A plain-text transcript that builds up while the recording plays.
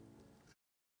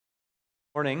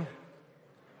Morning.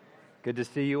 Good to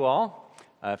see you all.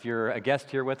 If you're a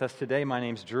guest here with us today, my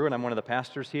name's Drew, and I'm one of the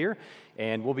pastors here.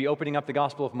 And we'll be opening up the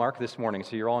Gospel of Mark this morning,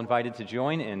 so you're all invited to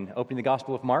join in opening the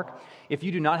Gospel of Mark. If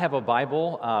you do not have a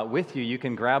Bible with you, you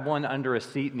can grab one under a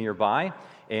seat nearby.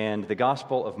 And the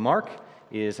Gospel of Mark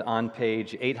is on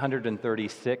page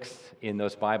 836 in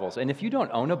those Bibles. And if you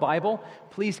don't own a Bible,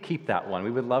 please keep that one.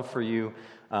 We would love for you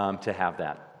to have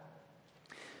that.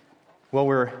 Well,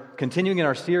 we're continuing in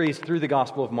our series through the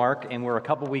Gospel of Mark, and we're a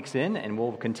couple weeks in, and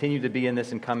we'll continue to be in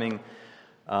this in coming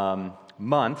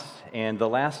months. And the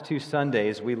last two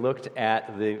Sundays, we looked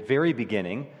at the very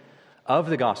beginning of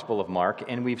the Gospel of Mark,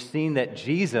 and we've seen that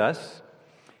Jesus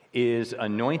is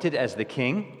anointed as the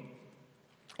King,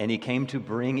 and he came to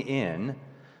bring in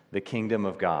the kingdom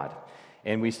of God.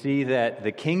 And we see that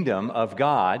the kingdom of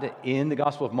God in the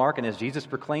Gospel of Mark, and as Jesus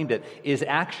proclaimed it, is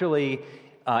actually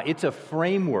it's a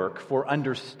framework for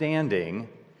understanding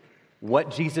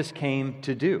what Jesus came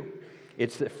to do.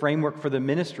 It's a framework for the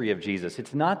ministry of Jesus.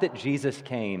 It's not that Jesus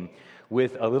came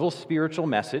with a little spiritual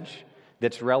message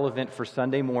that's relevant for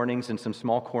Sunday mornings in some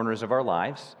small corners of our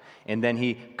lives, and then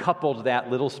he coupled that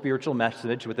little spiritual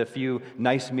message with a few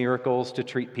nice miracles to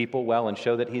treat people well and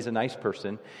show that he's a nice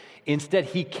person. Instead,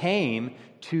 he came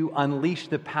to unleash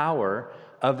the power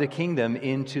of the kingdom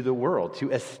into the world,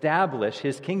 to establish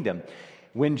his kingdom.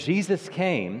 When Jesus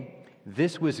came,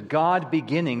 this was God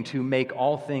beginning to make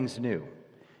all things new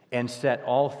and set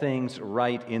all things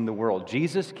right in the world.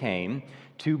 Jesus came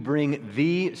to bring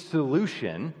the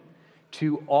solution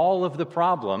to all of the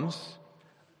problems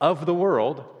of the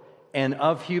world and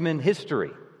of human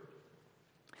history.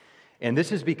 And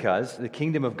this is because the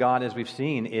kingdom of God, as we've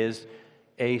seen, is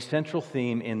a central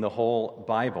theme in the whole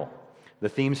Bible. The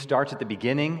theme starts at the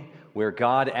beginning, where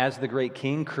God, as the great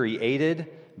king, created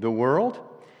the world,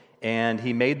 and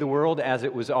he made the world as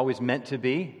it was always meant to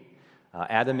be.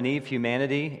 Adam and Eve,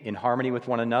 humanity, in harmony with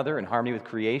one another, in harmony with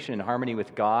creation, in harmony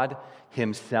with God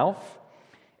himself.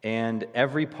 And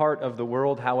every part of the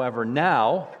world, however,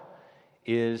 now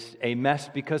is a mess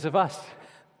because of us.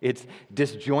 It's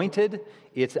disjointed,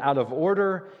 it's out of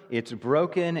order, it's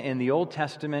broken, and the Old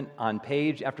Testament, on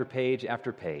page after page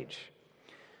after page,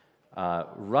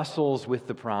 wrestles with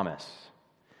the promise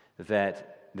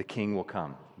that the king will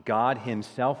come. God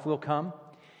himself will come,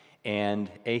 and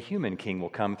a human king will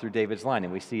come through David's line.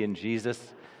 And we see in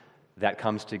Jesus that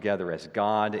comes together as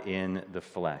God in the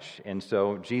flesh. And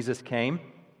so Jesus came,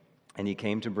 and he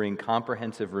came to bring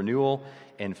comprehensive renewal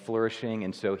and flourishing.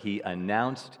 And so he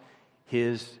announced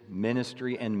his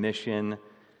ministry and mission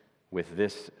with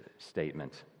this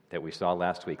statement that we saw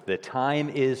last week. The time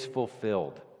is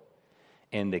fulfilled,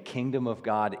 and the kingdom of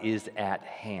God is at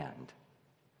hand.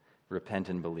 Repent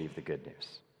and believe the good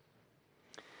news.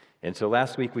 And so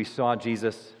last week we saw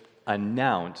Jesus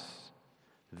announce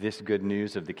this good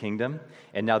news of the kingdom.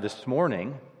 And now this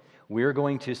morning we're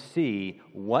going to see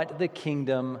what the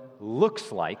kingdom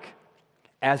looks like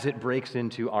as it breaks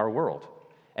into our world.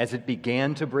 As it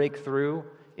began to break through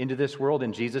into this world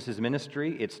in Jesus'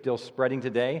 ministry, it's still spreading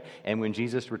today. And when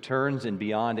Jesus returns and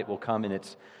beyond, it will come in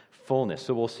its fullness.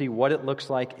 So we'll see what it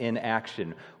looks like in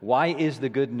action. Why is the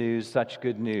good news such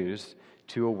good news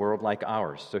to a world like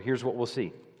ours? So here's what we'll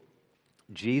see.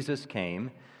 Jesus came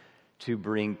to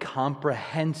bring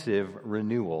comprehensive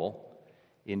renewal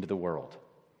into the world.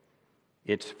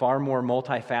 It's far more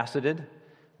multifaceted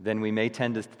than we may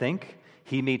tend to think.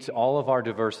 He meets all of our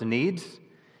diverse needs.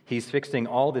 He's fixing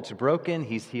all that's broken.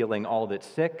 He's healing all that's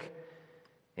sick.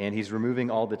 And he's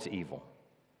removing all that's evil.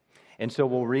 And so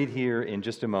we'll read here in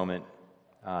just a moment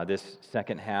this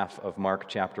second half of Mark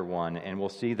chapter 1, and we'll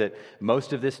see that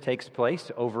most of this takes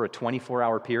place over a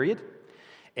 24-hour period,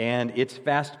 and it's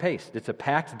fast-paced. It's a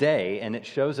packed day, and it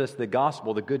shows us the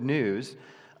gospel, the good news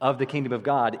of the kingdom of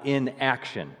God in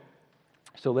action.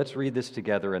 So let's read this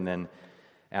together and then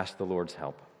ask the Lord's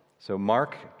help. So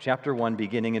Mark chapter 1,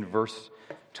 beginning in verse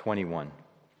 21.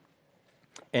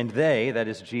 And they, that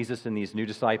is Jesus and these new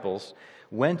disciples,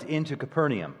 went into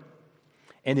Capernaum.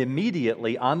 And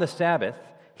immediately on the Sabbath,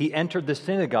 he entered the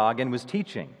synagogue and was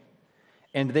teaching.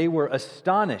 And they were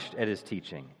astonished at his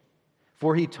teaching,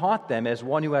 for he taught them as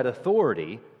one who had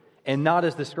authority and not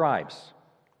as the scribes.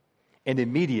 And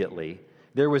immediately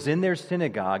there was in their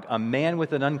synagogue a man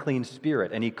with an unclean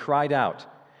spirit, and he cried out,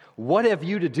 "What have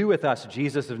you to do with us,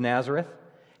 Jesus of Nazareth?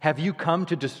 Have you come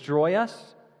to destroy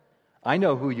us? I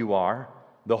know who you are,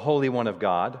 the Holy One of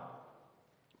God."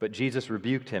 But Jesus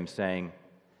rebuked him, saying,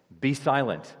 "Be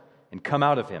silent and come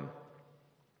out of him."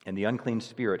 And the unclean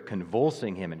spirit,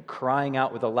 convulsing him and crying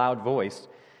out with a loud voice,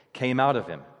 came out of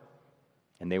him.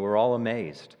 And they were all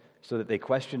amazed, so that they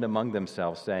questioned among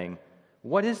themselves, saying,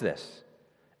 "What is this?"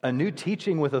 a new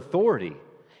teaching with authority.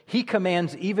 He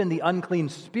commands even the unclean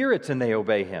spirits, and they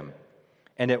obey him."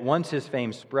 And at once his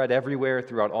fame spread everywhere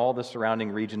throughout all the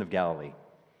surrounding region of Galilee.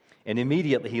 And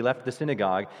immediately he left the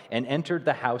synagogue and entered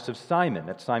the house of Simon,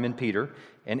 that's Simon Peter,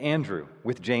 and Andrew,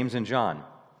 with James and John.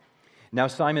 Now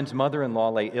Simon's mother-in-law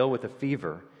lay ill with a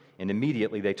fever, and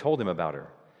immediately they told him about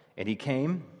her. And he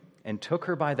came and took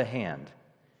her by the hand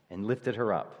and lifted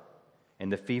her up.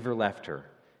 And the fever left her,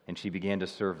 and she began to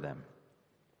serve them.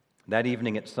 That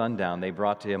evening at sundown they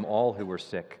brought to him all who were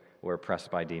sick or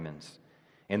oppressed by demons.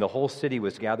 And the whole city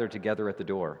was gathered together at the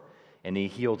door. And he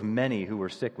healed many who were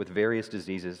sick with various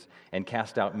diseases and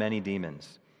cast out many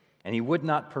demons. And he would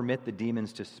not permit the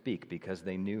demons to speak because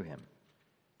they knew him.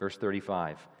 Verse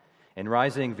 35, "And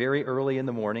rising very early in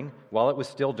the morning, while it was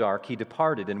still dark, he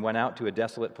departed and went out to a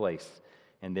desolate place.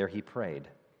 And there he prayed.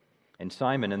 And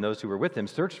Simon and those who were with him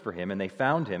searched for him, and they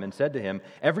found him and said to him,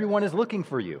 'Everyone is looking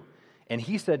for you.' And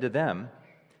he said to them,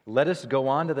 'Let us go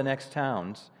on to the next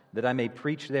towns, that I may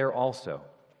preach there also.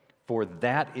 For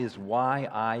that is why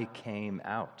I came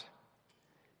out.'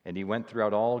 And he went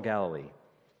throughout all Galilee,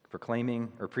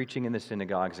 preaching in the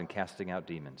synagogues and casting out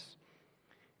demons.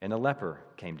 And a leper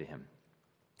came to him,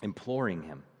 imploring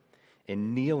him,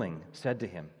 and kneeling said to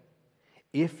him,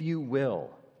 'If you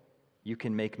will, you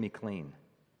can make me clean.'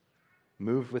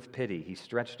 Moved with pity, he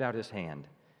stretched out his hand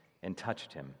and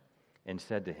touched him and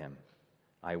said to him,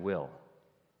 'I will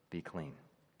be clean.'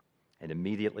 And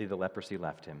immediately the leprosy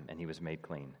left him, and he was made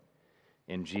clean.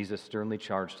 And Jesus sternly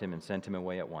charged him and sent him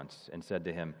away at once, and said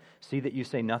to him, 'See that you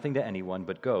say nothing to anyone,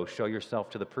 but go, show yourself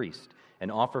to the priest,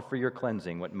 and offer for your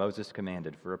cleansing what Moses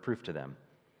commanded for a proof to them.'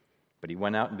 But he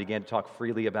went out and began to talk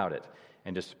freely about it,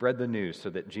 and to spread the news, so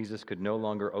that Jesus could no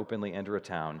longer openly enter a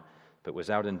town, but was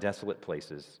out in desolate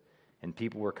places, and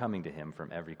people were coming to him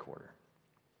from every quarter."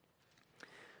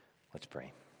 Let's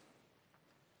pray.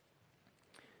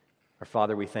 Our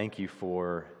Father, we thank you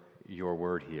for your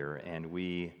word here, and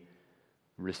we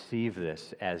receive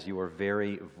this as your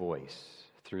very voice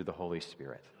through the Holy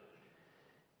Spirit.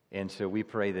 And so we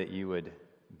pray that you would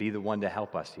be the one to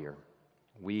help us here.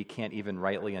 We can't even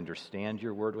rightly understand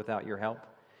your word without your help.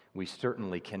 We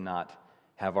certainly cannot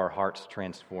have our hearts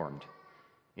transformed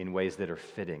in ways that are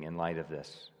fitting in light of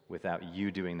this without you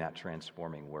doing that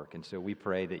transforming work. And so we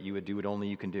pray that you would do what only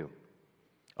you can do.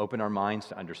 Open our minds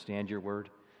to understand your word.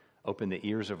 Open the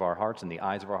ears of our hearts and the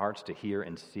eyes of our hearts to hear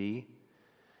and see.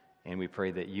 And we pray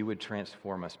that you would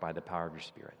transform us by the power of your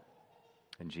Spirit.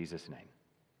 In Jesus' name,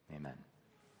 amen.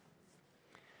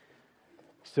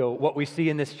 So what we see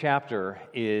in this chapter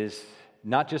is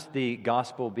not just the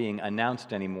gospel being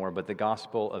announced anymore, but the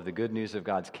gospel of the good news of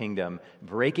God's kingdom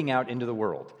breaking out into the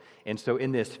world. And so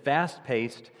in this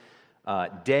fast-paced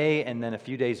day and then a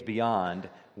few days beyond,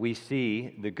 we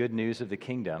see the good news of the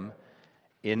kingdom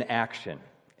in action.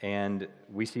 And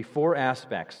we see four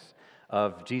aspects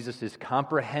of Jesus'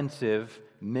 comprehensive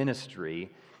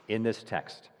ministry in this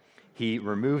text. He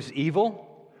removes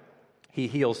evil, he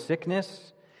heals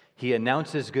sickness, he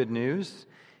announces good news,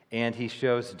 and he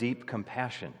shows deep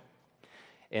compassion.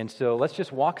 And so let's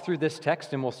just walk through this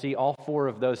text and we'll see all four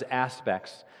of those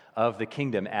aspects of the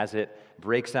kingdom as it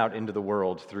breaks out into the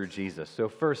world through Jesus. So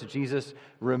first, Jesus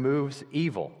removes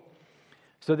evil.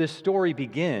 So this story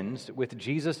begins with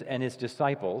Jesus and his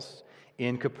disciples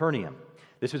in Capernaum.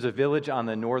 This was a village on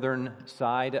the northern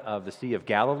side of the Sea of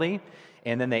Galilee.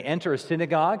 And then they enter a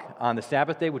synagogue on the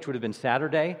Sabbath day, which would have been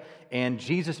Saturday, and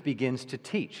Jesus begins to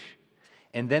teach.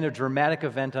 And then a dramatic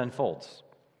event unfolds.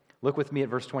 Look with me at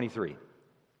verse 23.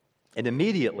 "And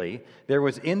immediately there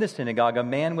was in the synagogue a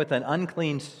man with an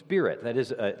unclean spirit," that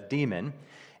is a demon,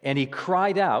 "and he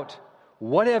cried out,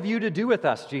 'What have you to do with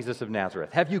us, Jesus of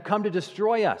Nazareth? Have you come to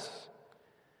destroy us?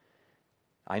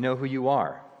 I know who you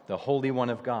are, the Holy One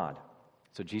of God.'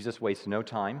 So Jesus wastes no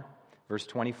time. Verse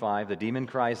 25, the demon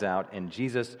cries out, and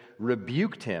Jesus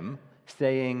rebuked him,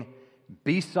 saying,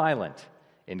 'Be silent,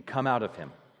 and come out of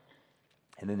him.'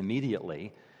 And then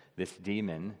immediately, this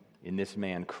demon in this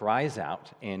man cries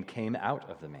out and came out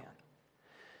of the man."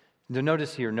 Now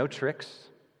notice here, no tricks,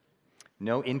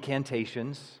 no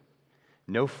incantations,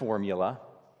 no formula,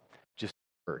 just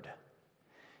word.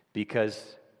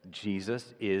 Because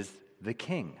Jesus is the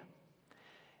King,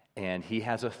 and he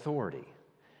has authority,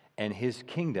 and his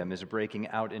kingdom is breaking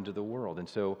out into the world. And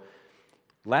so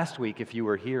last week, if you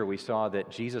were here, we saw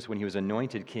that Jesus, when he was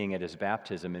anointed king at his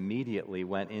baptism, immediately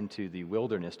went into the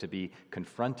wilderness to be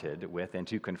confronted with and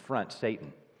to confront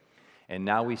Satan. And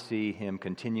now we see him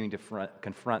continuing to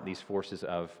confront these forces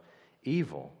of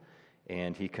evil,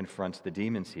 and he confronts the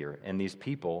demons here. And these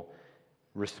people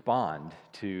respond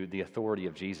to the authority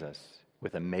of Jesus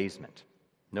with amazement.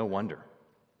 No wonder.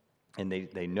 and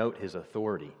they note his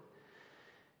authority.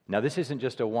 Now, this isn't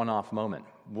just a one-off moment.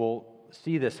 We'll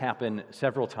see this happen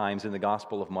several times in the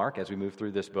Gospel of Mark as we move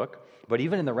through this book. But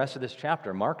even in the rest of this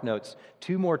chapter, Mark notes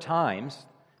 2 more times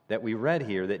that we read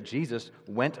here that Jesus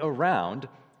went around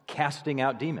casting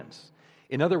out demons.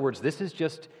 In other words, this is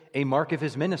just a mark of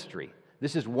his ministry.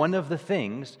 This is one of the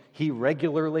things he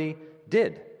regularly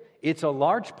did. It's a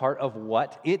large part of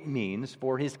what it means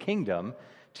for his kingdom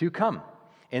to come.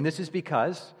 And this is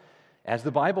because, as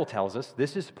the Bible tells us,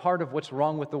 this is part of what's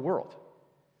wrong with the world.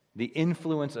 The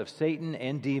influence of Satan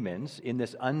and demons in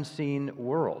this unseen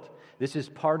world. This is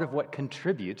part of what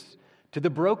contributes to the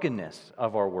brokenness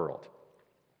of our world.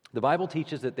 The Bible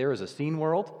teaches that there is a seen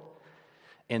world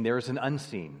and there is an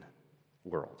unseen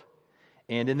world.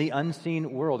 And in the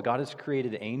unseen world, God has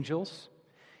created angels,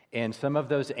 and some of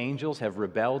those angels have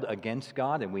rebelled against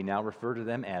God, and we now refer to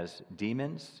them as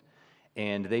demons.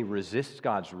 And they resist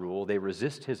God's rule, they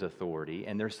resist his authority,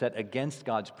 and they're set against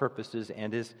God's purposes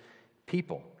and his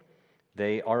people.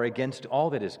 They are against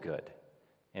all that is good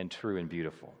and true and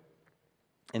beautiful.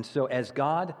 And so as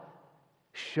God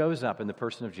shows up in the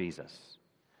person of Jesus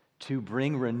to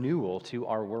bring renewal to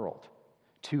our world,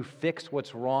 to fix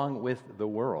what's wrong with the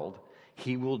world,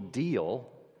 he will deal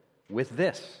with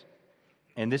this.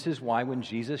 And this is why when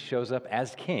Jesus shows up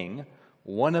as king,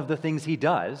 one of the things he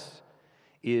does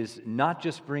is not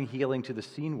just bring healing to the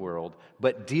seen world,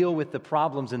 but deal with the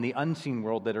problems in the unseen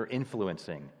world that are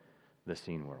influencing the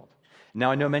seen world.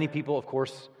 Now, I know many people, of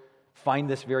course, find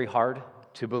this very hard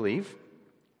to believe,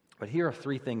 but here are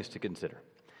 3 things to consider.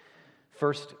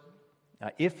 First,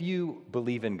 if you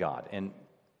believe in God, and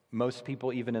most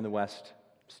people, even in the West,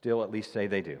 still at least say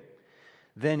they do,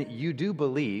 then you do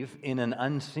believe in an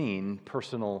unseen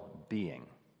personal being.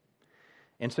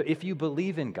 And so if you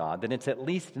believe in God, then it's at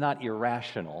least not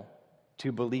irrational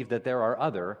to believe that there are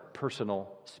other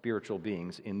personal spiritual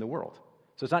beings in the world.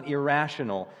 So it's not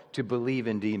irrational to believe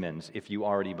in demons if you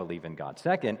already believe in God.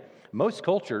 Second, most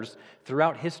cultures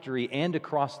throughout history and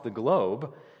across the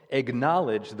globe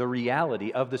acknowledge the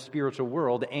reality of the spiritual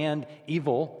world and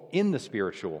evil in the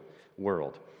spiritual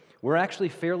world. We're actually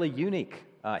fairly unique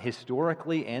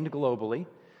historically and globally,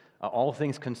 all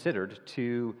things considered,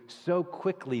 to so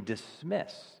quickly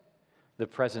dismiss the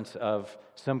presence of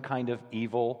some kind of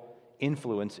evil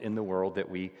influence in the world that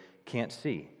we can't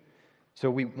see. So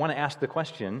we want to ask the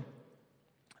question,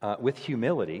 with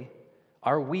humility,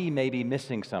 are we maybe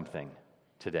missing something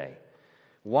today?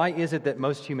 Why is it that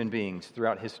most human beings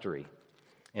throughout history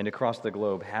and across the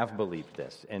globe have believed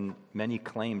this, and many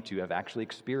claim to have actually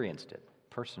experienced it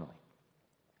personally?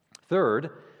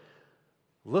 Third,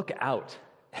 look out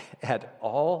at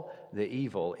all the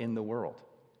evil in the world.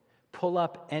 Pull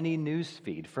up any news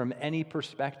feed from any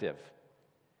perspective.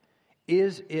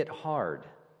 Is it hard,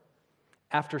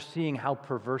 after seeing how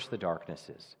perverse the darkness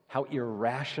is, how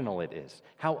irrational it is,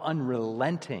 how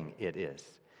unrelenting it is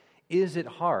it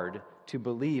hard to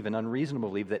believe and unreasonable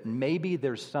to believe that maybe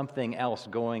there's something else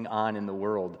going on in the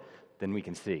world than we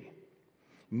can see?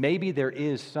 Maybe there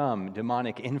is some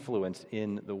demonic influence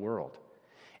in the world.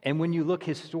 And when you look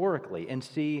historically and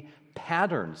see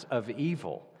patterns of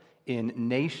evil in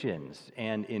nations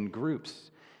and in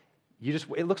groups,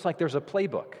 it looks like there's a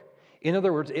playbook. In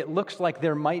other words, it looks like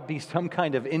there might be some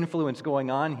kind of influence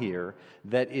going on here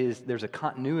there's a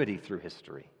continuity through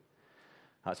history.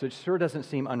 So it sure doesn't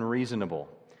seem unreasonable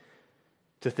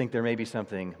to think there may be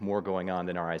something more going on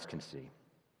than our eyes can see.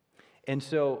 And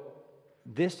so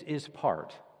this is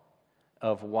part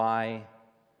of why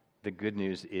the good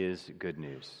news is good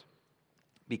news.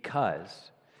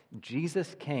 Because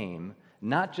Jesus came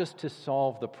not just to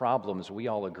solve the problems we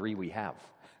all agree we have.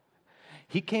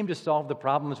 He came to solve the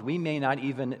problems we may not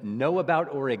even know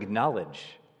about or acknowledge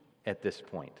at this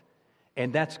point.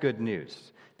 And that's good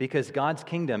news, because God's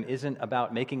kingdom isn't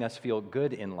about making us feel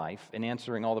good in life and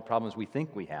answering all the problems we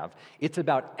think we have. It's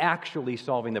about actually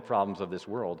solving the problems of this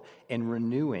world and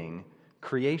renewing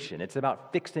creation. It's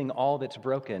about fixing all that's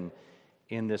broken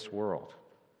in this world.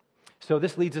 So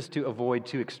this leads us to avoid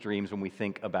 2 extremes when we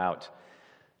think about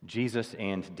Jesus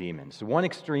and demons. One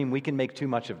extreme, we can make too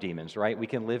much of demons, right? We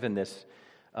can live in this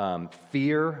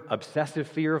fear, obsessive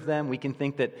fear of them. We can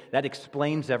think that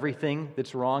explains everything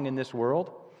that's wrong in this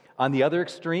world. On the other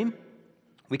extreme,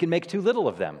 we can make too little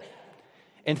of them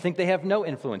and think they have no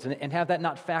influence and have that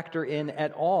not factor in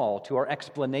at all to our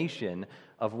explanation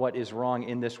of what is wrong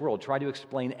in this world. Try to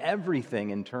explain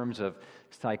everything in terms of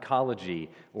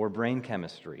psychology or brain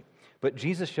chemistry. But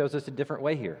Jesus shows us a different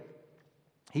way here.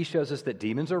 He shows us that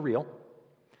demons are real,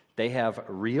 they have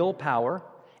real power,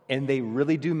 and they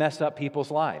really do mess up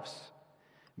people's lives.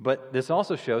 But this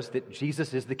also shows that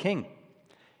Jesus is the king,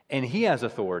 And he has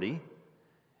authority,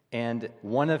 and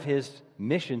one of his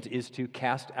missions is to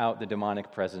cast out the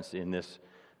demonic presence in this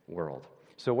world.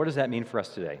 So what does that mean for us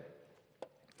today?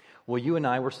 Well, you and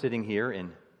I were sitting here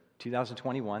in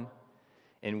 2021,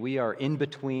 and we are in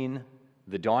between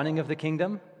the dawning of the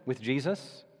kingdom with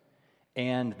Jesus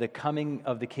and the coming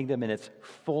of the kingdom in its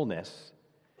fullness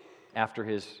after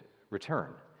his return.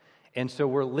 And so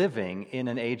we're living in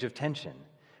an age of tension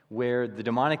where the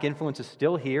demonic influence is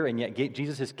still here, and yet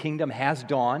Jesus' kingdom has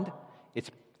dawned. Its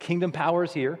kingdom power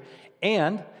is here,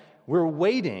 and we're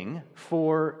waiting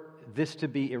for this to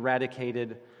be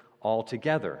eradicated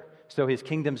altogether. So his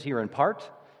kingdom's here in part,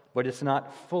 but it's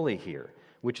not fully here,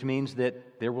 which means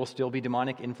that there will still be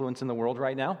demonic influence in the world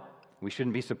right now. We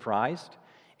shouldn't be surprised,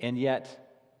 and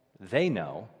yet they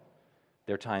know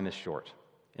their time is short.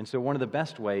 And so one of the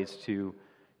best ways to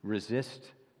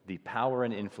resist the power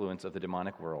and influence of the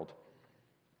demonic world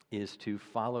is to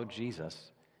follow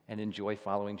Jesus and enjoy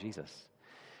following Jesus.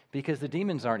 Because the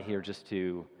demons aren't here just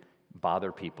to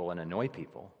bother people and annoy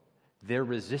people. They're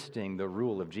resisting the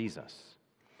rule of Jesus.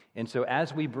 And so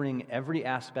as we bring every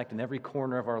aspect and every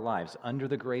corner of our lives under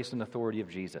the grace and authority of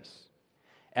Jesus,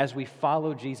 as we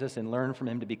follow Jesus and learn from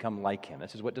him to become like him,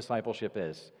 this is what discipleship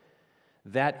is,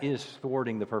 that is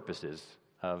thwarting the purposes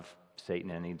of Satan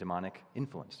and any demonic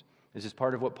influence. This is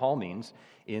part of what Paul means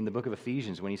in the book of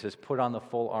Ephesians when he says, put on the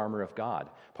full armor of God.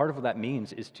 Part of what that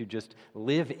means is to just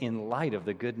live in light of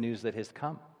the good news that has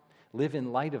come. Live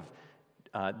in light of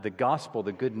the gospel,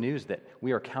 the good news that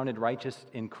we are counted righteous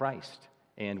in Christ,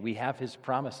 and we have his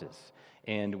promises,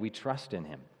 and we trust in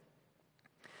him.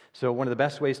 So one of the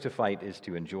best ways to fight is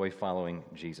to enjoy following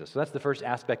Jesus. So that's the first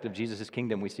aspect of Jesus'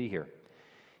 kingdom we see here.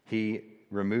 He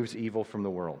removes evil from the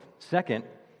world. Second,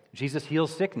 Jesus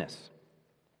heals sickness.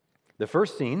 The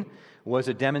first scene was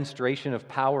a demonstration of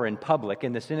power in public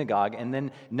in the synagogue, and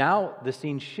then now the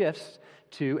scene shifts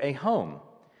to a home,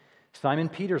 Simon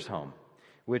Peter's home,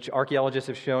 which archaeologists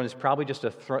have shown is probably just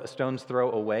a stone's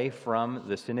throw away from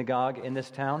the synagogue in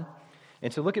this town.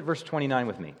 And so look at verse 29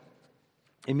 with me.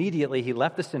 Immediately he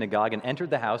left the synagogue and entered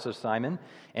the house of Simon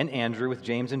and Andrew with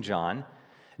James and John.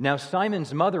 Now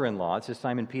Simon's mother-in-law, it says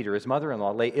Simon Peter, his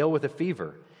mother-in-law, lay ill with a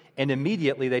fever, and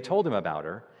immediately they told him about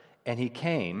her, and he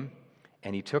came,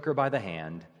 and he took her by the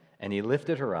hand, and he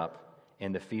lifted her up,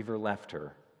 and the fever left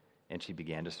her, and she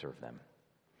began to serve them.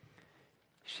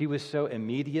 She was so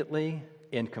immediately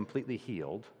and completely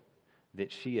healed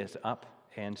that she is up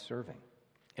and serving.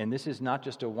 And this is not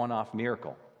just a one-off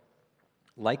miracle.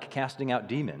 Like casting out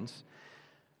demons,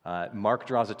 Mark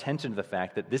draws attention to the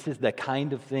fact that this is the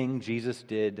kind of thing Jesus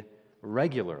did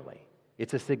regularly.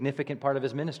 It's a significant part of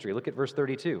his ministry. Look at verse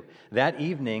 32. That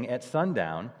evening at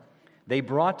sundown, they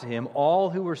brought to him all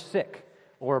who were sick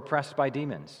or oppressed by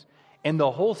demons. And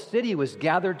the whole city was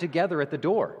gathered together at the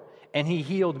door. And he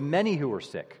healed many who were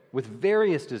sick with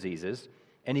various diseases,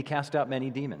 and he cast out many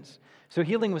demons. So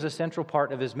healing was a central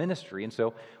part of his ministry. And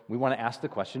so we want to ask the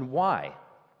question, why?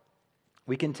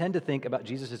 We can tend to think about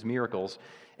Jesus' miracles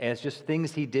as just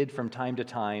things he did from time to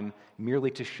time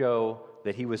merely to show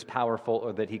that he was powerful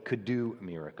or that he could do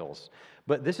miracles.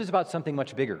 But this is about something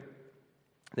much bigger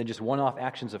than just one-off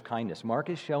actions of kindness. Mark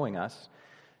is showing us,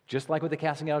 just like with the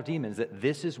casting out of demons, that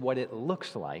this is what it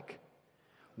looks like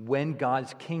when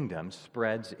God's kingdom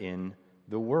spreads in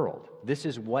the world. This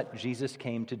is what Jesus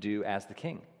came to do as the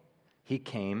king. He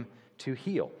came to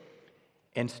heal.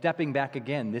 And stepping back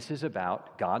again, this is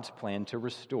about God's plan to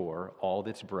restore all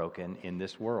that's broken in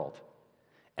this world.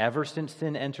 Ever since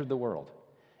sin entered the world,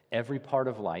 every part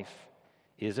of life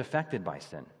is affected by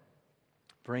sin.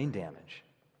 Brain damage,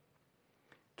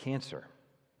 cancer,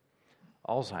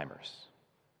 Alzheimer's,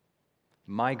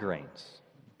 migraines,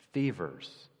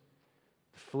 fevers,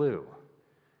 flu,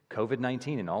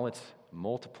 COVID-19 and all its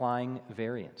multiplying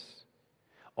variants.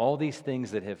 All these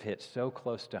things that have hit so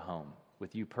close to home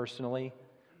with you personally,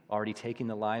 already taking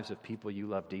the lives of people you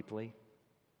love deeply.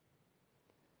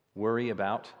 Worry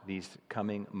about these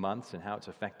coming months and how it's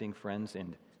affecting friends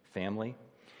and family.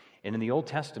 And in the Old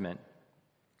Testament,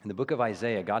 in the book of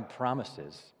Isaiah, God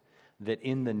promises that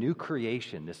in the new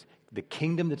creation, the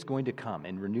kingdom that's going to come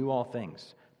and renew all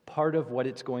things, part of what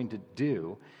it's going to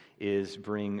do is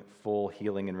bring full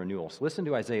healing and renewal. So listen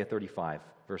to Isaiah 35,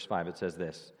 verse 5. It says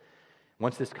this,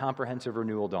 once this comprehensive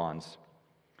renewal dawns,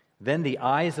 then the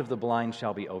eyes of the blind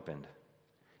shall be opened,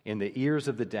 and the ears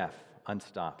of the deaf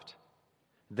unstopped.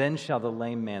 Then shall the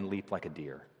lame man leap like a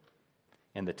deer,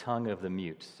 and the tongue of the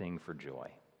mute sing for joy.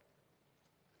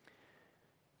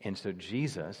 And so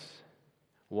Jesus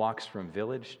walks from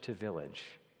village to village,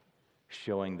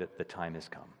 showing that the time has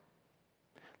come.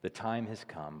 The time has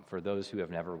come for those who have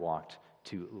never walked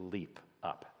to leap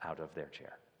up out of their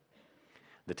chair.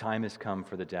 The time has come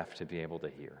for the deaf to be able to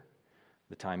hear.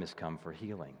 The time has come for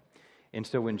healing. And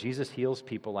so when Jesus heals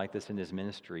people like this in his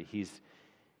ministry, he's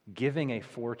giving a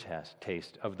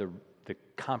foretaste of the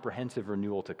comprehensive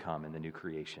renewal to come in the new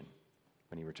creation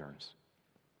when he returns.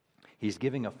 He's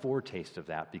giving a foretaste of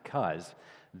that because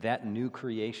that new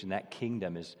creation, that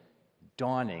kingdom is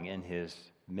dawning in his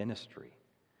ministry.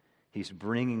 He's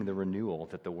bringing the renewal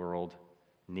that the world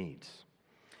needs.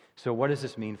 So what does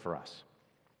this mean for us?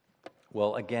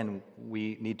 Well, again,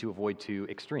 we need to avoid two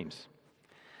extremes.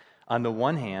 On the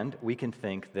one hand, we can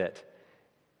think that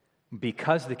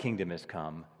because the kingdom has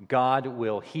come, God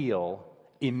will heal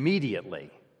immediately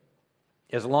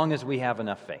as long as we have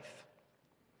enough faith.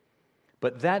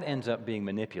 But that ends up being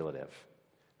manipulative.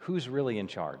 Who's really in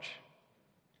charge?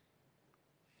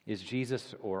 Is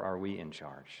Jesus or are we in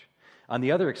charge? On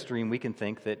the other extreme, we can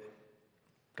think that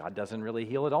God doesn't really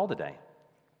heal at all today.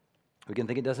 We can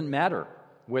think it doesn't matter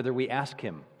whether we ask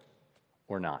him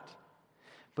or not.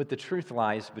 But the truth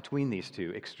lies between these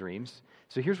two extremes.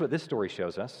 So here's what this story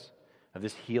shows us of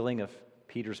this healing of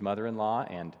Peter's mother-in-law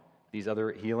and these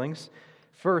other healings.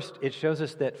 First, it shows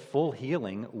us that full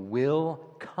healing will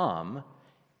come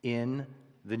in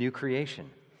the new creation.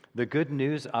 The good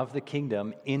news of the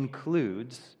kingdom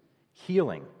includes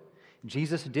healing.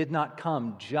 Jesus did not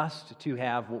come just to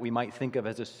have what we might think of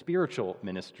as a spiritual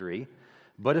ministry,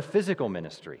 but a physical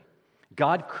ministry.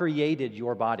 God created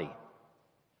your body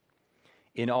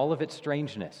in all of its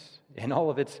strangeness, in all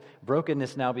of its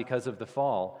brokenness now because of the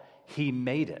fall. He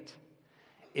made it.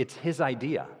 It's his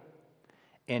idea.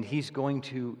 And he's going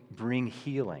to bring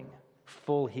healing,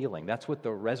 full healing. That's what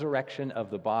the resurrection of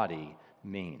the body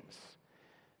means.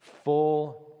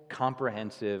 Full,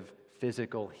 comprehensive,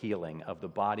 physical healing of the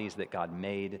bodies that God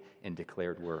made and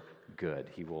declared were good.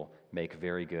 He will make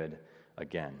very good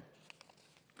again.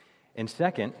 And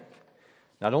second,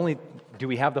 not only do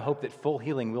we have the hope that full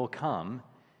healing will come,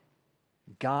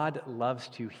 God loves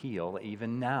to heal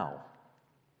even now.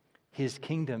 His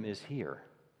kingdom is here.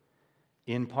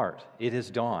 In part, it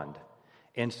has dawned.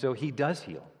 And so he does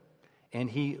heal. And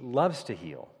he loves to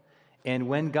heal. And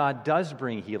when God does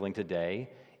bring healing today,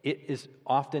 it is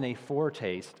often a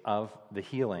foretaste of the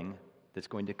healing that's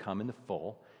going to come in the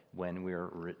full when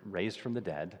we're raised from the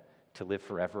dead to live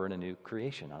forever in a new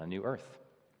creation, on a new earth.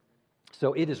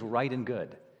 So it is right and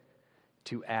good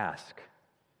to ask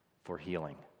for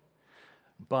healing.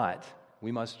 But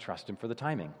we must trust him for the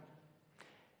timing.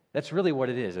 That's really what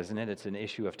it is, isn't it? It's an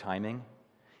issue of timing.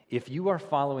 If you are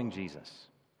following Jesus,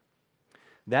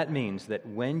 that means that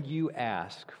when you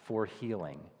ask for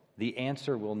healing, the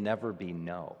answer will never be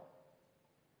no.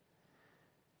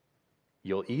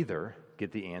 You'll either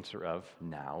get the answer of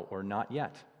now or not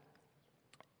yet.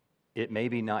 It may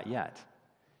be not yet,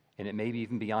 and it may be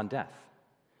even beyond death.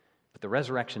 But the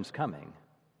resurrection's coming,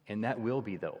 and that will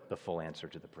be the full answer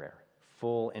to the prayer.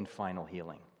 Full and final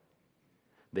healing.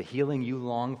 The healing you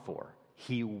long for,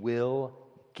 he will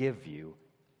give you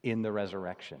in the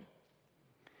resurrection.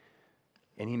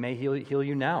 And he may heal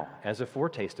you now as a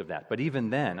foretaste of that. But even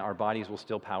then, our bodies will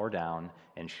still power down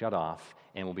and shut off,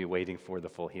 and we'll be waiting for the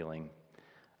full healing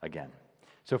again.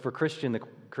 So for Christians,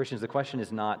 the question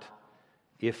is not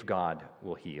if God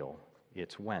will heal,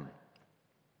 it's when.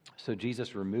 So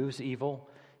Jesus removes evil,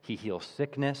 he heals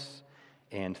sickness,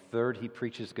 and third, he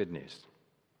preaches good news.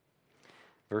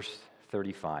 Verse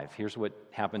 35. Here's what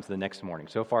happens the next morning.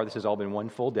 So far, this has all been one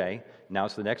full day. Now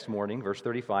it's the next morning. Verse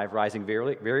 35, rising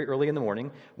very, very early in the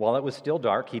morning, while it was still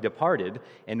dark, he departed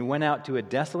and went out to a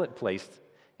desolate place,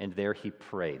 and there he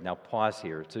prayed. Now pause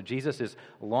here. So Jesus is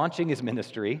launching his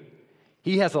ministry.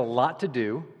 He has a lot to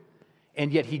do,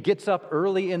 and yet he gets up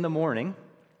early in the morning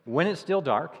when it's still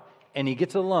dark, and he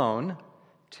gets alone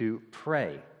to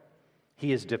pray.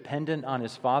 He is dependent on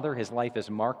his Father. His life is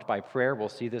marked by prayer. We'll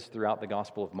see this throughout the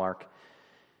Gospel of Mark.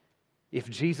 If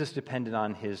Jesus depended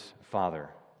on his Father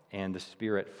and the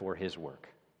Spirit for his work,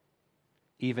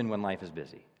 even when life is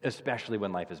busy, especially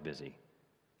when life is busy,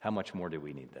 how much more do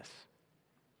we need this?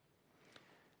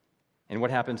 And what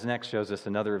happens next shows us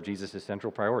another of Jesus'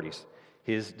 central priorities.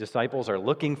 His disciples are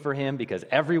looking for him because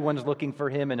everyone's looking for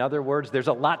him. In other words, there's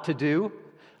a lot to do.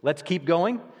 Let's keep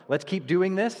going. Let's keep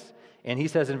doing this. And he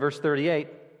says in verse 38,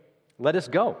 let us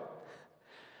go.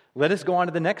 Let us go on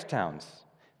to the next towns,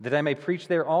 that I may preach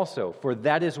there also, for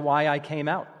that is why I came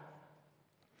out.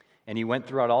 And he went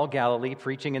throughout all Galilee,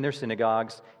 preaching in their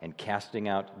synagogues and casting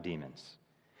out demons.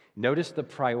 Notice the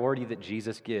priority that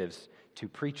Jesus gives to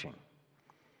preaching.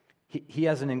 He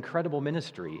has an incredible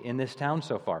ministry in this town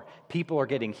so far. People are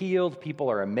getting healed.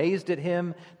 People are amazed at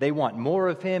him. They want more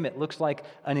of him. It looks like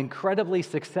an incredibly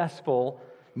successful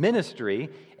ministry.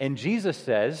 And Jesus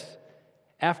says,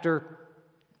 after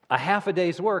a half a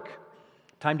day's work,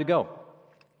 time to go.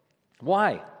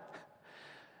 Why?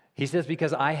 He says,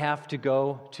 because I have to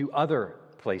go to other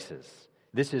places.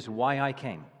 This is why I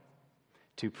came,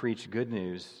 to preach good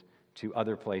news to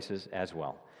other places as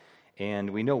well.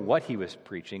 And we know what he was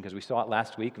preaching because we saw it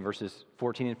last week in verses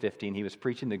 14 and 15. He was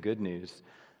preaching the good news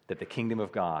that the kingdom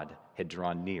of God had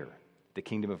drawn near. The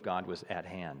kingdom of God was at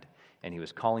hand. And he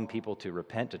was calling people to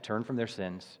repent, to turn from their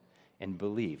sins, and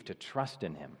believe, to trust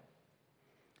in him,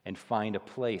 and find a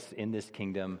place in this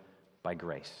kingdom by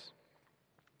grace.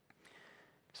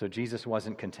 So Jesus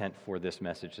wasn't content for this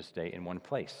message to stay in one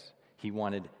place. He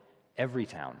wanted every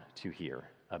town to hear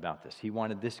about this. He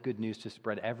wanted this good news to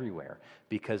spread everywhere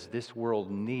because this world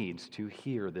needs to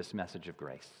hear this message of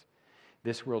grace.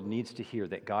 This world needs to hear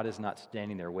that God is not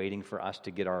standing there waiting for us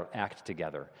to get our act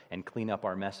together and clean up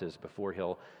our messes before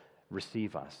he'll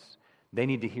receive us. They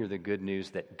need to hear the good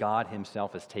news that God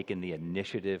himself has taken the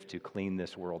initiative to clean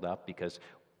this world up because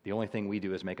the only thing we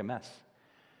do is make a mess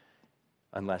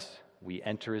unless we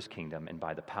enter his kingdom and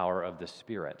by the power of the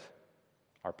Spirit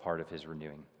are part of his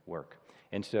renewing work.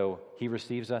 And so he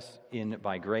receives us in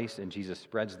by grace, and Jesus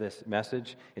spreads this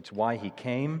message. It's why he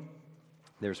came.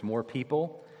 There's more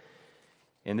people.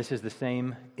 And this is the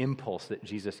same impulse that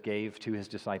Jesus gave to his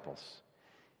disciples.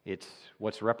 It's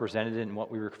what's represented in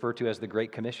what we refer to as the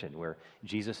Great Commission, where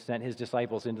Jesus sent his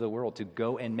disciples into the world to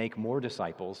go and make more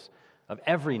disciples of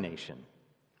every nation,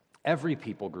 every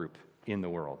people group in the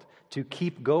world, to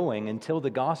keep going until the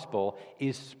gospel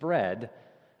is spread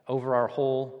over our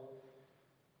whole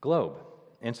globe.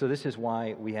 And so this is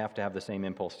why we have to have the same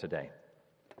impulse today.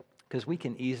 Because we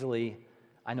can easily,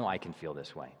 I know I can feel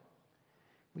this way,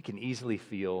 we can easily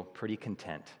feel pretty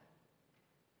content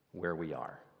where we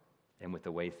are and with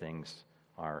the way things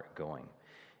are going.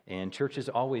 And churches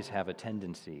always have a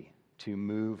tendency to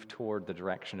move toward the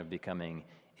direction of becoming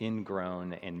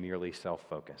ingrown and merely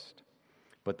self-focused.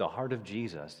 But the heart of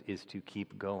Jesus is to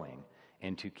keep going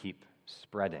and to keep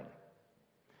spreading.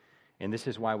 And this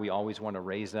is why we always want to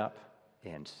raise up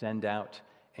and send out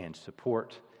and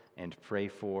support and pray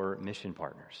for mission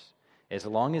partners. As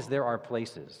long as there are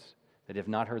places that have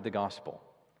not heard the gospel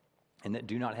and that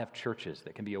do not have churches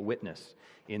that can be a witness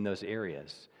in those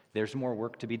areas, there's more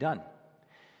work to be done.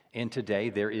 And today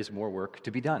there is more work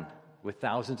to be done with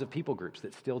thousands of people groups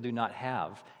that still do not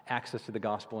have access to the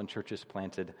gospel and churches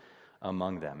planted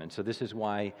among them. And so this is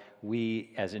why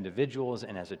we as individuals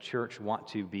and as a church want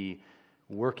to be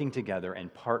working together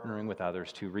and partnering with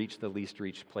others to reach the least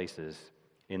reached places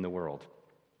in the world.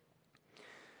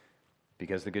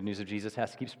 Because the good news of Jesus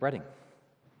has to keep spreading.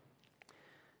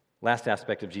 Last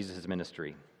aspect of Jesus'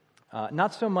 ministry.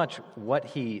 Not so much what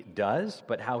he does,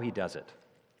 but how he does it.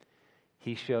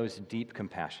 He shows deep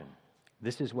compassion.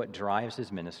 This is what drives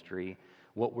his ministry.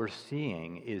 What we're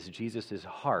seeing is Jesus'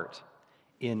 heart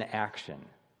in action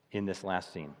in this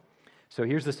last scene. So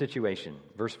here's the situation,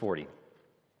 verse 40.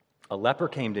 A leper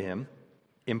came to him,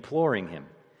 imploring him,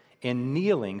 and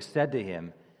kneeling said to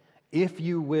him, "If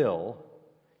you will,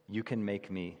 you can make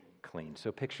me clean."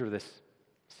 So picture this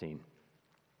scene.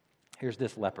 Here's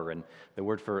this leper, and the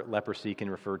word for leprosy can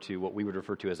refer to what we would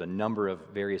refer to as a number of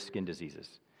various skin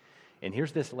diseases. And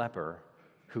here's this leper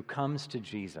who comes to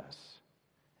Jesus,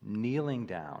 kneeling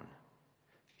down,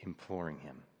 imploring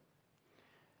him.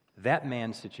 That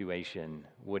man's situation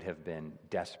would have been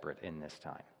desperate in this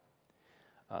time.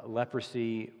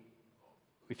 Leprosy,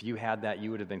 if you had that,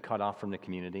 you would have been cut off from the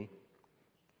community.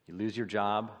 You lose your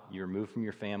job, you're removed from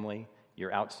your family,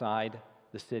 you're outside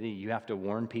the city, you have to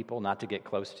warn people not to get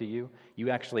close to you.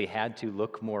 You actually had to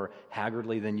look more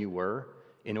haggardly than you were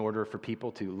in order for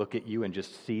people to look at you and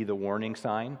just see the warning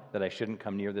sign that I shouldn't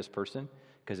come near this person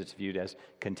because it's viewed as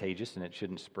contagious and it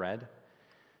shouldn't spread.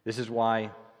 This is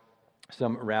why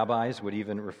some rabbis would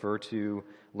even refer to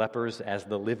lepers as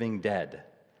the living dead,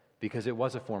 because it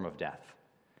was a form of death.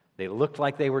 They looked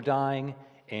like they were dying,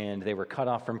 and they were cut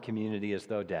off from community as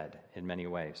though dead in many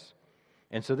ways.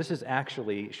 And so this is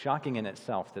actually shocking in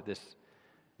itself that this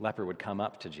leper would come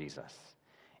up to Jesus.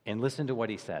 And listen to what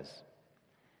he says.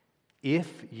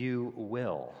 "If you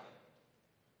will,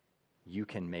 you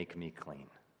can make me clean."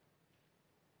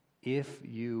 If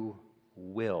you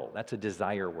will. That's a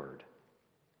desire word.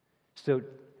 So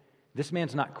this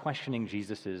man's not questioning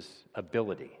Jesus'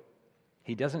 ability.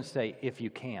 He doesn't say, "If you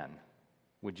can,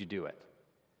 would you do it?"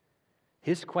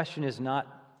 His question is not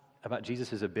about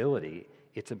Jesus' ability,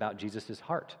 it's about Jesus'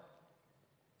 heart.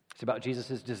 It's about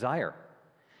Jesus' desire.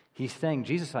 He's saying,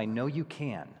 Jesus, I know you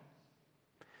can.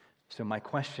 So my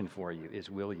question for you is,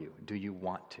 will you? Do you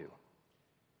want to?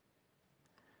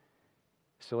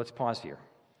 So let's pause here.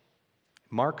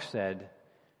 Mark said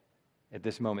at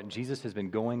this moment, Jesus has been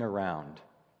going around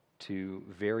to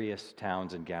various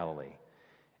towns in Galilee,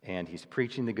 and he's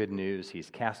preaching the good news, he's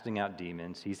casting out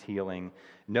demons, he's healing.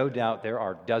 No doubt there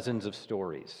are dozens of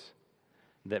stories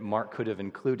that Mark could have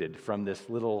included from this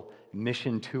little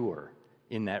mission tour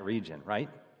in that region, right?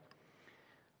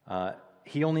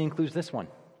 He only includes this one.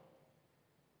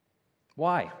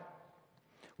 Why?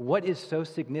 What is so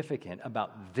significant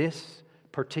about this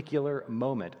particular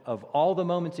moment of all the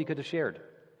moments he could have shared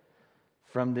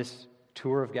from this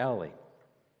tour of Galilee?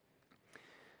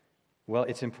 Well,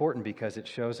 it's important because it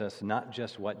shows us not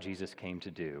just what Jesus came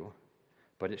to do,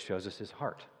 but it shows us his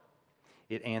heart.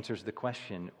 It answers the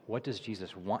question, what does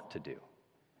Jesus want to do?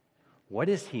 What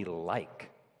is he like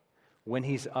when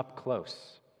he's up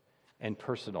close and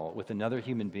personal with another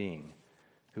human being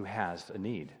who has a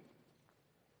need?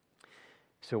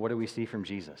 So what do we see from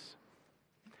Jesus?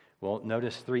 Well,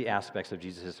 notice three aspects of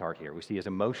Jesus' heart here. We see his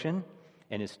emotion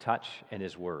and his touch and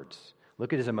his words.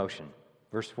 Look at his emotion.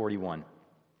 Verse 41.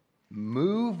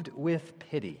 Moved with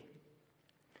pity.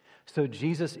 So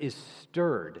Jesus is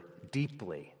stirred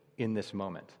deeply in this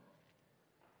moment.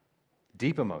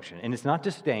 Deep emotion. And it's not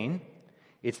disdain.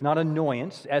 It's not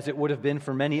annoyance, as it would have been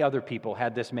for many other people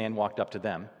had this man walked up to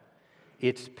them.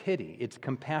 It's pity. It's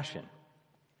compassion.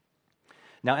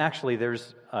 Now, actually,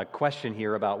 there's a question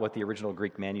here about what the original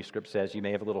Greek manuscript says. You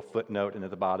may have a little footnote, and at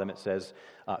the bottom it says,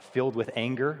 filled with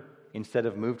anger instead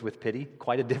of moved with pity.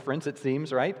 Quite a difference, it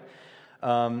seems, right?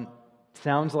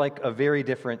 Sounds like a very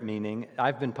different meaning.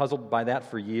 I've been puzzled by that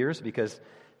for years because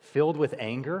filled with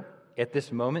anger at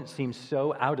this moment seems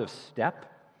so out of step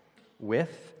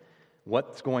with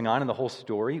what's going on in the whole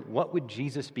story. What would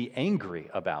Jesus be angry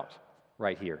about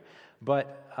right here?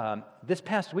 But this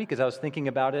past week, as I was thinking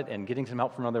about it and getting some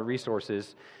help from other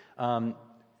resources,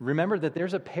 remember that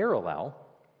there's a parallel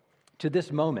to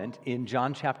this moment in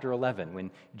John chapter 11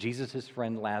 when Jesus'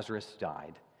 friend Lazarus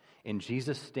died. And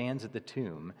Jesus stands at the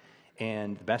tomb,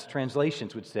 and the best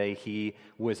translations would say he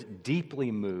was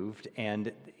deeply moved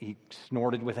and he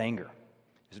snorted with anger.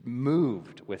 He was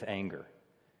moved with anger.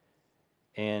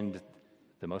 And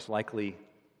the most likely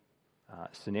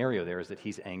scenario there is that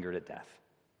he's angered at death.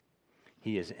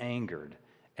 He is angered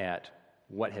at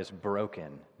what has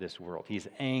broken this world. He's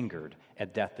angered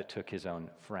at death that took his own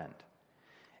friend.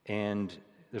 And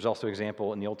there's also an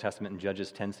example in the Old Testament in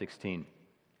Judges 10:16. It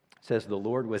says, the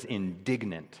Lord was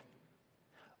indignant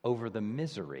over the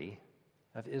misery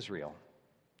of Israel.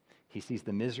 He sees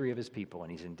the misery of his people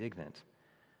and he's indignant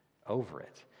over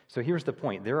it. So here's the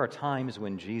point. There are times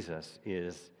when Jesus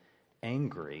is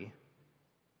angry,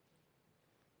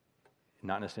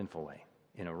 not in a sinful way,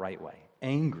 in a right way.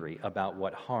 Angry about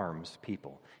what harms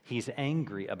people. He's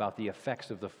angry about the effects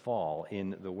of the fall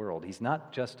in the world. He's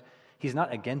not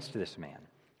against this man.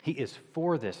 He is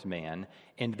for this man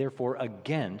and therefore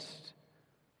against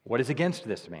what is against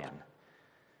this man,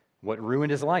 what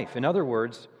ruined his life. In other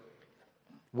words,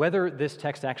 whether this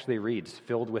text actually reads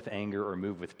filled with anger or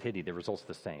moved with pity, the result's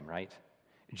the same, right?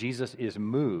 Jesus is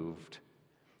moved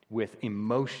with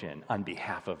emotion on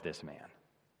behalf of this man.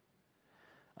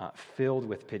 Filled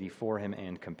with pity for him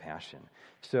and compassion.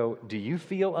 So do you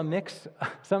feel a mix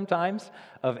sometimes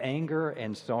of anger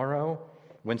and sorrow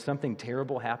when something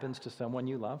terrible happens to someone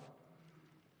you love?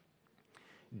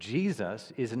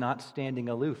 Jesus is not standing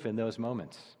aloof in those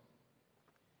moments.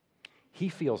 He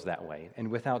feels that way, and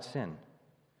without sin.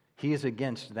 He is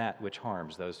against that which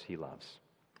harms those he loves.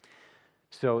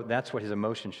 So that's what his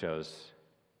emotion shows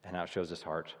and how it shows his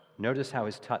heart. Notice how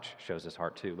his touch shows his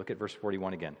heart too. Look at verse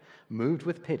 41 again. Moved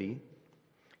with pity,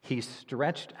 he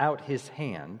stretched out his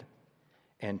hand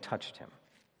and touched him.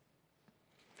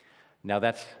 Now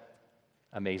that's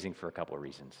amazing for a couple of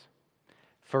reasons.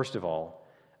 First of all,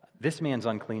 this man's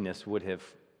uncleanness would have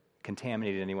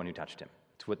contaminated anyone who touched him.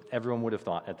 It's what everyone would have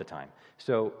thought at the time.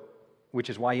 So, which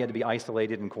is why he had to be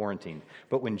isolated and quarantined.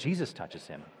 But when Jesus touches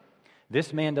him,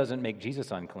 this man doesn't make Jesus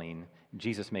unclean.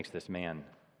 Jesus makes this man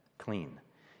clean.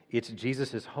 It's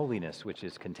Jesus' holiness which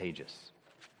is contagious.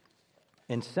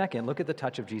 And second, look at the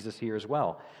touch of Jesus here as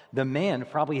well. The man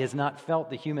probably has not felt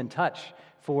the human touch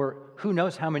for who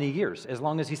knows how many years, as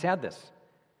long as he's had this.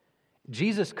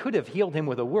 Jesus could have healed him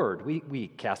with a word. We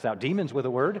cast out demons with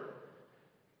a word.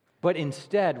 But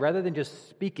instead, rather than just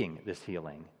speaking this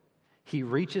healing, he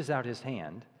reaches out his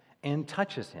hand and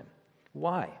touches him.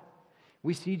 Why?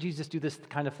 We see Jesus do this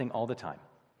kind of thing all the time.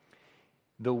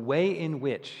 The way in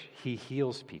which he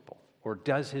heals people or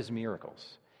does his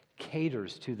miracles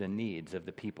caters to the needs of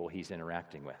the people he's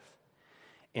interacting with.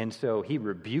 And so he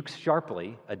rebukes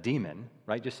sharply a demon,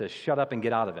 right? Just says, shut up and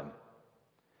get out of him.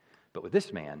 But with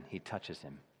this man, he touches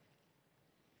him.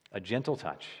 A gentle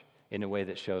touch in a way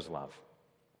that shows love.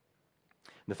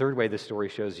 The third way this story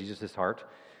shows Jesus' heart,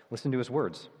 listen to his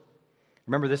words.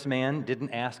 Remember, this man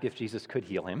didn't ask if Jesus could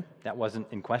heal him. That wasn't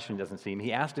in question, doesn't seem.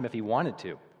 He asked him if he wanted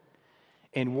to.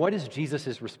 And what is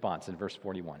Jesus' response in verse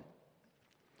 41?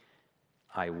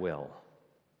 I will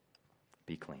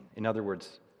be clean. In other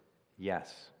words,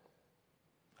 yes,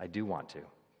 I do want to.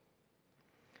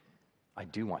 I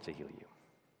do want to heal you.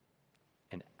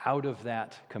 And out of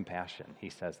that compassion, he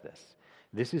says this.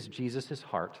 This is Jesus'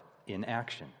 heart in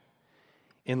action.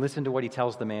 And listen to what he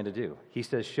tells the man to do. He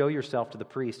says, show yourself to the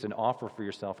priest and offer for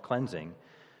yourself cleansing,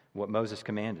 what Moses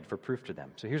commanded, for proof to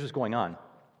them. So here's what's going on.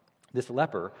 This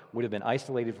leper would have been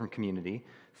isolated from community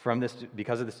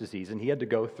because of this disease, and he had to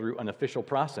go through an official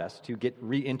process to get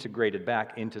reintegrated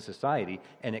back into society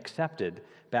and accepted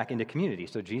back into community.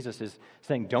 So Jesus is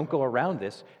saying, don't go around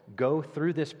this. Go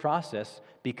through this process,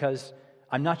 because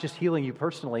I'm not just healing you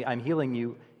personally, I'm healing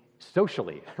you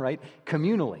socially, right?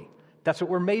 Communally. That's what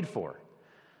we're made for.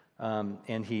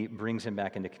 And he brings him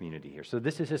back into community here. So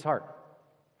this is his heart.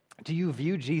 Do you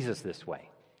view Jesus this way?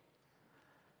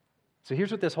 So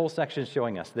here's what this whole section is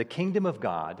showing us. The kingdom of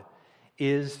God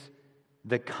is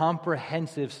the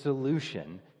comprehensive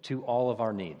solution to all of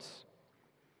our needs.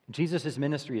 Jesus'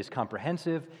 ministry is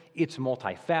comprehensive, it's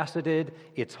multifaceted,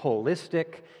 it's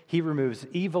holistic. He removes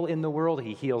evil in the world,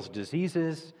 he heals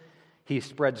diseases, he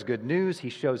spreads good news,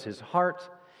 he shows his heart.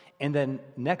 And then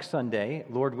next Sunday,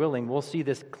 Lord willing, we'll see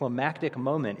this climactic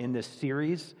moment in this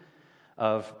series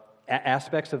of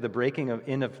aspects of the breaking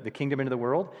of the kingdom into the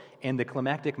world. And the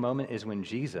climactic moment is when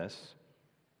Jesus,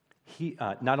 he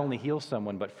not only heals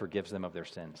someone, but forgives them of their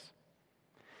sins.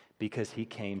 Because he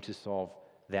came to solve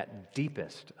that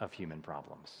deepest of human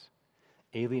problems.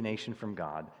 Alienation from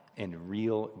God and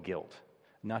real guilt.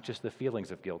 Not just the feelings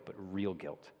of guilt, but real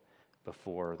guilt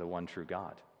before the one true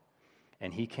God.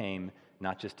 And he came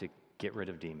not just to get rid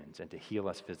of demons and to heal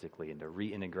us physically and to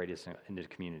reintegrate us into the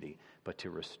community, but to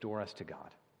restore us to God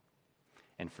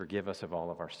and forgive us of all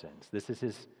of our sins. This is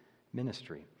his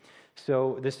ministry.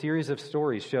 So this series of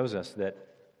stories shows us that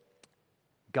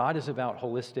God is about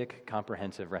holistic,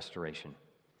 comprehensive restoration.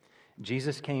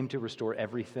 Jesus came to restore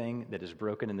everything that is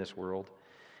broken in this world.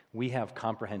 We have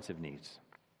comprehensive needs,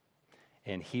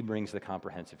 and he brings the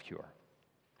comprehensive cure.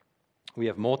 We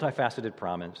have multifaceted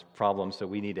problems, so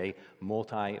we need a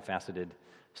multifaceted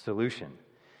solution.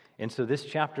 And so this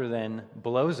chapter then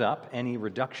blows up any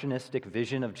reductionistic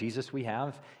vision of Jesus we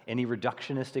have, any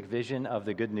reductionistic vision of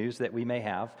the good news that we may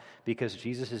have, because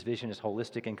Jesus' vision is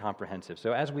holistic and comprehensive.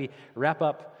 So as we wrap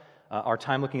up our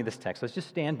time looking at this text, let's just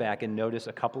stand back and notice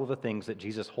a couple of the things that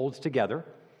Jesus holds together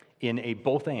in a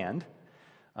both and,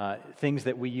 things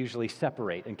that we usually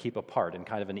separate and keep apart in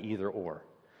kind of an either or.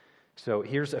 So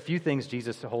here's a few things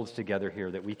Jesus holds together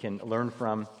here that we can learn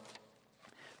from,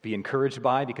 be encouraged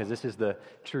by, because this is the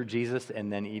true Jesus,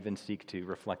 and then even seek to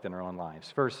reflect in our own lives.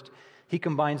 First, he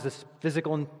combines the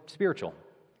physical and spiritual.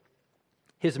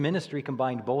 His ministry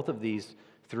combined both of these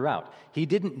throughout. He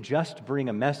didn't just bring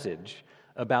a message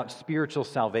about spiritual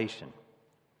salvation.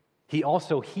 He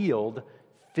also healed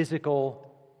physical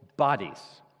bodies.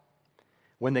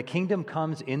 When the kingdom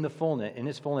comes in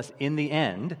its fullness in the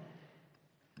end,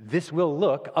 this will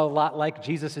look a lot like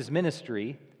Jesus'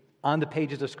 ministry on the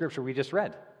pages of Scripture we just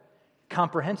read.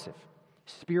 Comprehensive,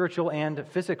 spiritual and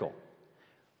physical.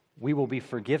 We will be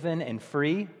forgiven and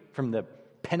free from the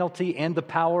penalty and the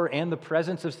power and the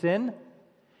presence of sin,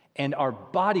 and our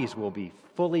bodies will be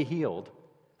fully healed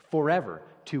forever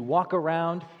to walk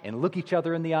around and look each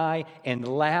other in the eye and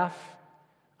laugh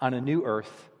on a new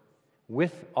earth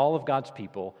with all of God's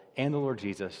people and the Lord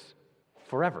Jesus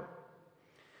forever.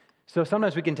 So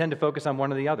sometimes we can tend to focus on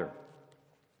one or the other.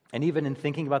 And even in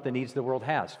thinking about the needs the world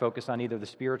has, focus on either the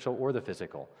spiritual or the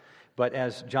physical. But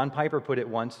as John Piper put it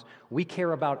once, we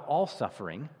care about all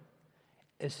suffering,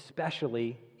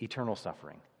 especially eternal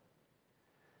suffering.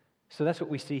 So that's what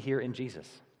we see here in Jesus.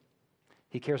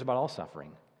 He cares about all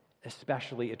suffering,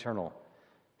 especially eternal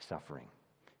suffering.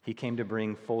 He came to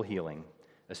bring full healing,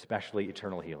 especially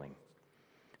eternal healing.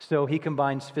 So he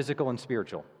combines physical and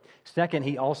spiritual. Second,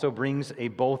 he also brings a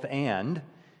both and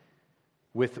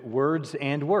with words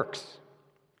and works.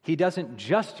 He doesn't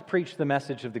just preach the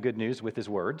message of the good news with his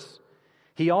words.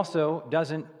 He also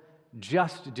doesn't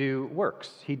just do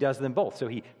works. He does them both. So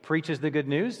he preaches the good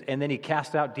news, and then he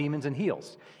casts out demons and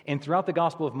heals. And throughout the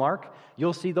Gospel of Mark,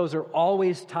 you'll see those are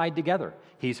always tied together.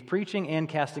 He's preaching and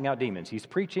casting out demons. He's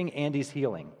preaching and he's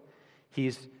healing.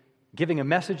 He's giving a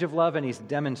message of love and he's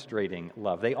demonstrating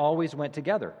love. They always went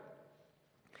together.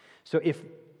 So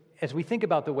as we think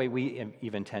about the way we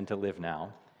even tend to live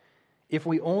now, if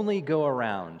we only go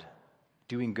around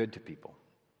doing good to people,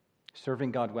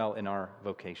 serving God well in our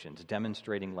vocations,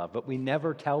 demonstrating love, but we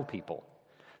never tell people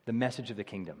the message of the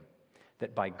kingdom,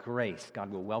 that by grace,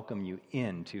 God will welcome you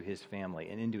into his family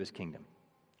and into his kingdom.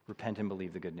 Repent and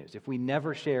believe the good news. If we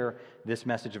never share this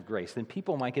message of grace, then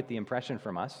people might get the impression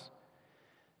from us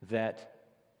that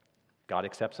God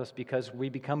accepts us because we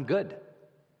become good.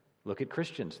 Look at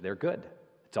Christians, they're good.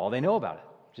 That's all they know about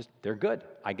it. Just, they're good.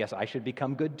 I guess I should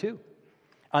become good too.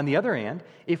 On the other hand,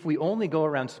 if we only go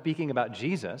around speaking about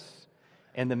Jesus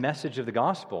and the message of the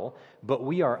gospel, but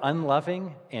we are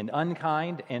unloving and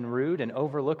unkind and rude and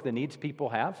overlook the needs people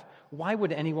have, why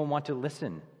would anyone want to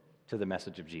listen to the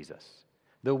message of Jesus?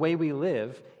 The way we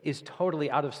live is totally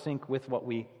out of sync with what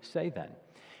we say then.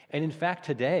 And in fact,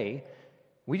 today,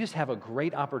 we just have a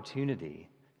great opportunity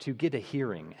to get a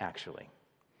hearing, actually,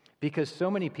 because so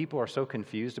many people are so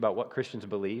confused about what Christians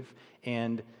believe,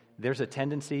 and there's a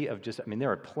tendency of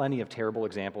there are plenty of terrible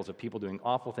examples of people doing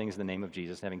awful things in the name of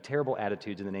Jesus, having terrible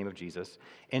attitudes in the name of Jesus,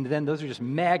 and then those are just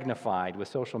magnified with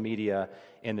social media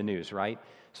and the news, right?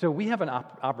 So we have an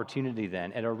opportunity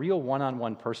then at a real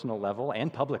one-on-one personal level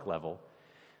and public level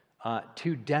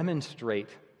to demonstrate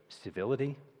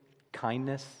civility,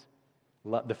 kindness,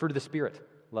 love, the fruit of the Spirit,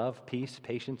 love, peace,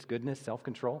 patience, goodness,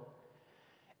 self-control.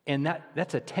 And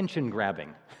that's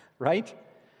attention-grabbing, right?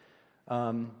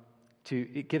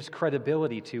 It gives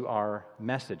credibility to our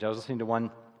message. I was listening to one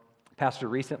pastor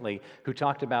recently who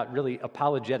talked about really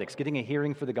apologetics, getting a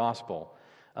hearing for the gospel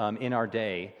in our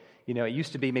day. You know, it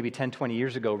used to be maybe 10, 20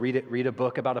 years ago, read a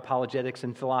book about apologetics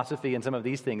and philosophy and some of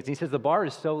these things. And he says the bar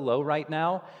is so low right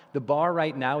now. The bar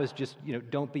right now is just,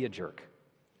 don't be a jerk.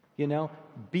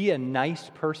 Be a nice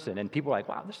person. And people are like,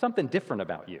 wow, there's something different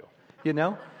about you,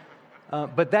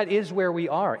 But that is where we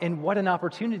are. And what an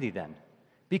opportunity then.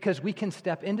 Because we can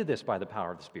step into this by the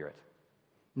power of the Spirit.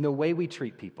 And the way we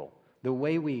treat people, the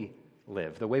way we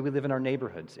live in our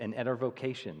neighborhoods and at our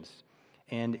vocations,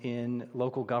 and in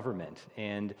local government,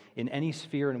 and in any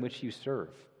sphere in which you serve.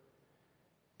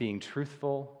 Being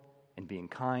truthful and being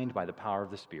kind by the power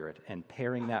of the Spirit, and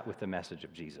pairing that with the message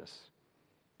of Jesus.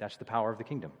 That's the power of the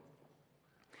kingdom.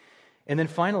 And then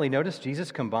finally, notice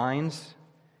Jesus combines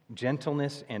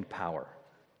gentleness and power.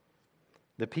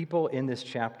 The people in this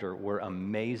chapter were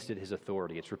amazed at his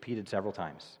authority. It's repeated several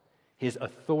times. His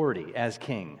authority as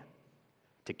king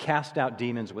to cast out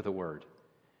demons with a word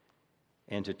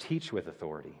and to teach with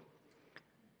authority.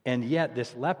 And yet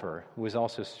this leper was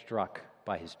also struck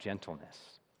by his gentleness,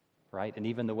 right? And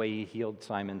even the way he healed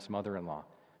Simon's mother-in-law,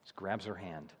 just grabs her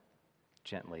hand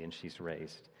gently and she's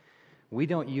raised. We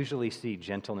don't usually see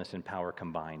gentleness and power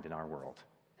combined in our world.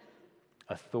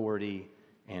 Authority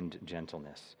and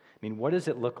gentleness. What does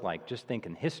it look like? Just think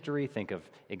in history, think of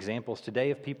examples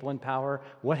today of people in power.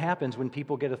 What happens when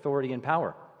people get authority and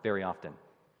power very often?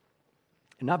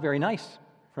 Not very nice,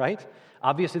 right?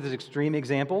 Obviously, there's extreme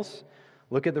examples.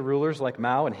 Look at the rulers like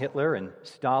Mao and Hitler and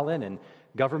Stalin and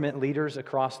government leaders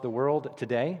across the world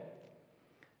today.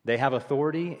 They have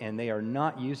authority and they are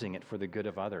not using it for the good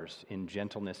of others in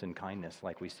gentleness and kindness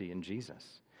like we see in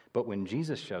Jesus. But when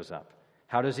Jesus shows up,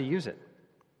 how does he use it?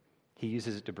 He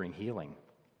uses it to bring healing.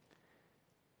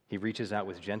 He reaches out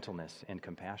with gentleness and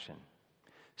compassion.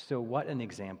 So what an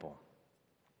example.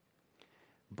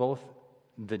 Both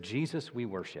the Jesus we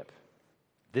worship,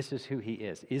 this is who he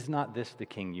is. Is not this the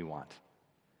king you want?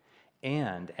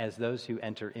 And as those who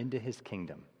enter into his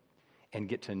kingdom and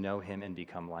get to know him and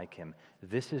become like him,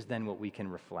 this is then what we can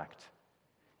reflect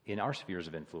in our spheres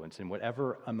of influence, in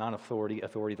whatever amount of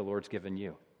authority the Lord's given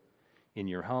you, in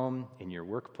your home, in your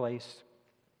workplace,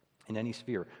 in any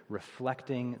sphere,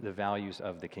 reflecting the values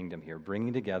of the kingdom here,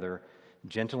 bringing together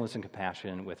gentleness and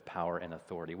compassion with power and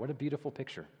authority. What a beautiful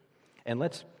picture. And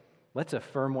let's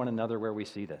affirm one another where we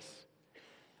see this.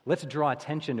 Let's draw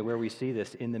attention to where we see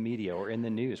this in the media or in the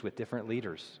news with different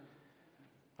leaders.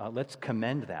 Let's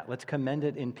commend that. Let's commend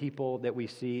it in people that we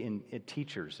see in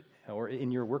teachers or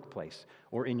in your workplace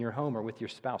or in your home or with your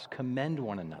spouse. Commend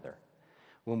one another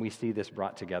when we see this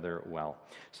brought together well.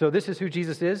 So this is who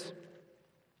Jesus is.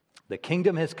 The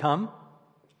kingdom has come.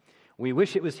 We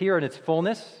wish it was here in its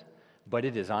fullness, but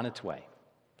it is on its way.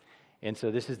 And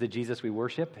so this is the Jesus we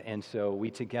worship, and so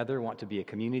we together want to be a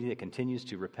community that continues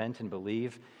to repent and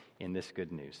believe in this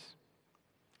good news.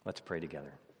 Let's pray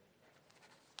together.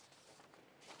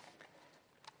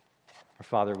 Our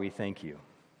Father, we thank you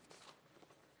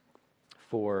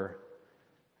for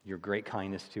your great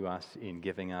kindness to us in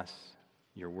giving us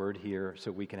your word here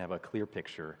so we can have a clear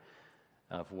picture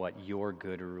of what your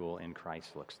good rule in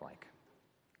Christ looks like.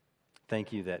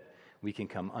 Thank you that we can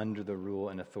come under the rule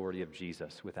and authority of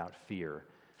Jesus without fear,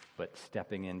 but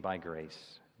stepping in by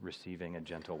grace, receiving a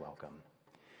gentle welcome.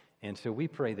 And so we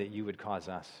pray that you would cause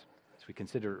us, as we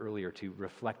considered earlier, to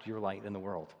reflect your light in the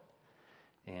world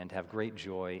and have great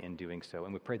joy in doing so.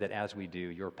 And we pray that as we do,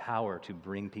 your power to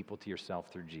bring people to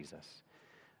yourself through Jesus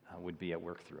would be at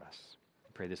work through us.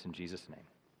 We pray this in Jesus' name.